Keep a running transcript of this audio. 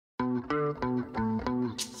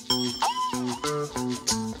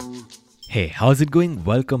Hey, how's it going?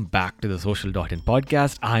 Welcome back to the Social.in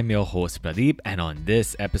podcast. I'm your host Pradeep, and on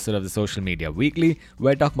this episode of the Social Media Weekly,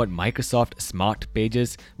 we're talking about Microsoft Smart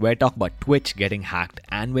Pages, we're talking about Twitch getting hacked,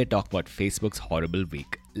 and we're talking about Facebook's horrible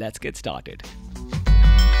week. Let's get started.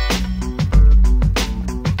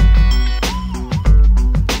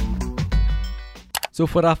 So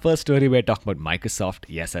for our first story, we're talking about Microsoft.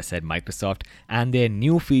 Yes, I said Microsoft, and their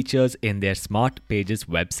new features in their Smart Pages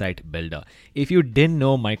website builder. If you didn't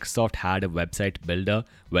know Microsoft had a website builder,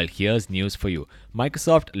 well, here's news for you.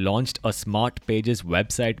 Microsoft launched a Smart Pages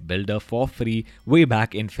website builder for free way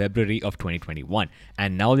back in February of 2021,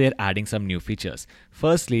 and now they're adding some new features.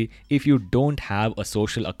 Firstly, if you don't have a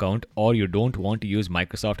social account or you don't want to use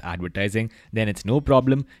Microsoft advertising, then it's no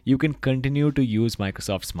problem. You can continue to use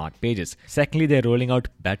Microsoft Smart Pages. Secondly, they're rolling out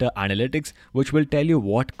better analytics, which will tell you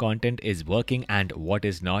what content is working and what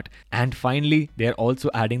is not. And finally, they're also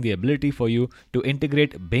adding the ability for you to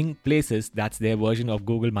integrate Bing Places, that's their version of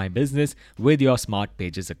Google My Business, with your Smart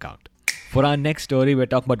Pages account. For our next story, we're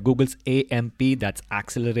talking about Google's AMP, that's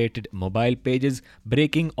Accelerated Mobile Pages,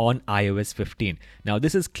 breaking on iOS 15. Now,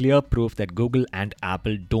 this is clear proof that Google and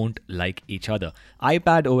Apple don't like each other.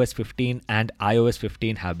 iPad OS 15 and iOS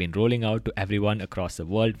 15 have been rolling out to everyone across the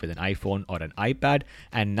world with an iPhone or an iPad.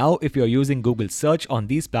 And now, if you're using Google Search on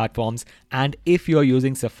these platforms and if you're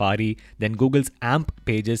using Safari, then Google's AMP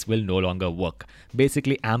pages will no longer work.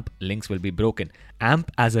 Basically, AMP links will be broken.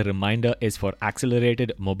 AMP, as a reminder, is for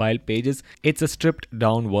Accelerated Mobile Pages. It's a stripped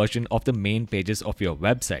down version of the main pages of your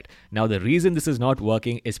website. Now, the reason this is not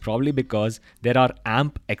working is probably because there are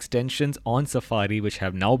AMP extensions on Safari which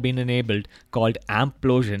have now been enabled called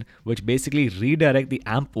Amplosion, which basically redirect the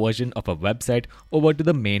AMP version of a website over to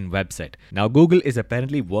the main website. Now, Google is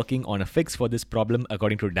apparently working on a fix for this problem,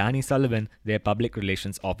 according to Danny Sullivan, their public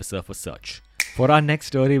relations officer for Search. For our next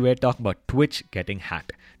story, we're talking about Twitch getting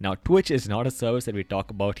hacked. Now, Twitch is not a service that we talk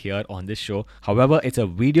about here on this show. However, it's a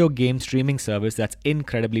video game streaming service that's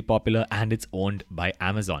incredibly popular and it's owned by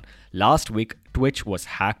Amazon. Last week, Twitch was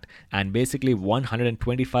hacked and basically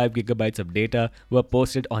 125 gigabytes of data were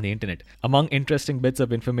posted on the internet. Among interesting bits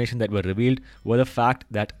of information that were revealed were the fact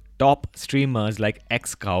that top streamers like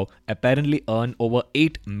XCOW apparently earn over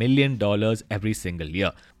 $8 million every single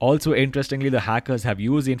year. Also, interestingly, the hackers have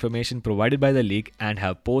used the information provided by the leak and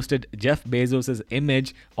have posted Jeff Bezos'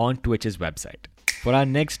 image on Twitch's website. For our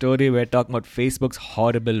next story, we're talking about Facebook's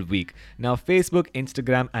horrible week. Now, Facebook,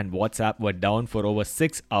 Instagram, and WhatsApp were down for over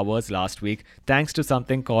 6 hours last week thanks to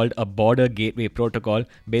something called a border gateway protocol,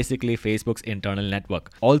 basically Facebook's internal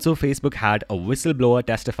network. Also, Facebook had a whistleblower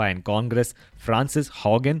testify in Congress, Frances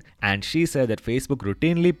Haugen, and she said that Facebook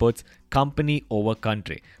routinely puts company over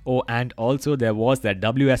country. Oh, and also there was that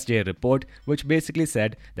WSJ report which basically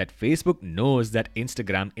said that Facebook knows that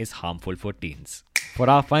Instagram is harmful for teens. For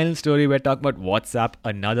our final story, we're talking about WhatsApp,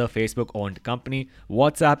 another Facebook-owned company.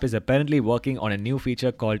 WhatsApp is apparently working on a new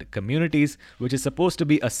feature called Communities, which is supposed to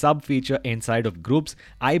be a sub-feature inside of groups.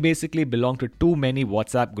 I basically belong to too many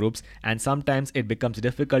WhatsApp groups, and sometimes it becomes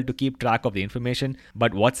difficult to keep track of the information,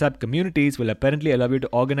 but WhatsApp Communities will apparently allow you to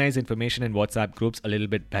organize information in WhatsApp groups a little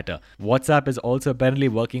bit better. WhatsApp is also apparently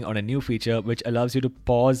working on a new feature which allows you to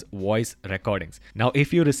pause voice recordings. Now,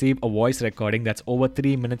 if you receive a voice recording that's over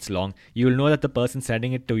 3 minutes long, you will know that the person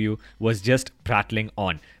sending it to you was just prattling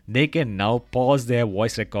on. They can now pause their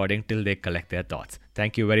voice recording till they collect their thoughts.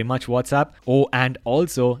 Thank you very much, WhatsApp. Oh, and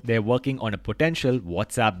also they're working on a potential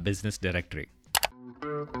WhatsApp business directory.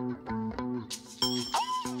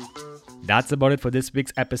 That's about it for this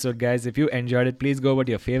week's episode, guys. If you enjoyed it, please go over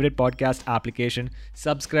to your favorite podcast application,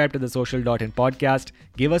 subscribe to the Social.in podcast,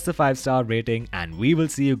 give us a 5-star rating, and we will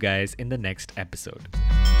see you guys in the next episode.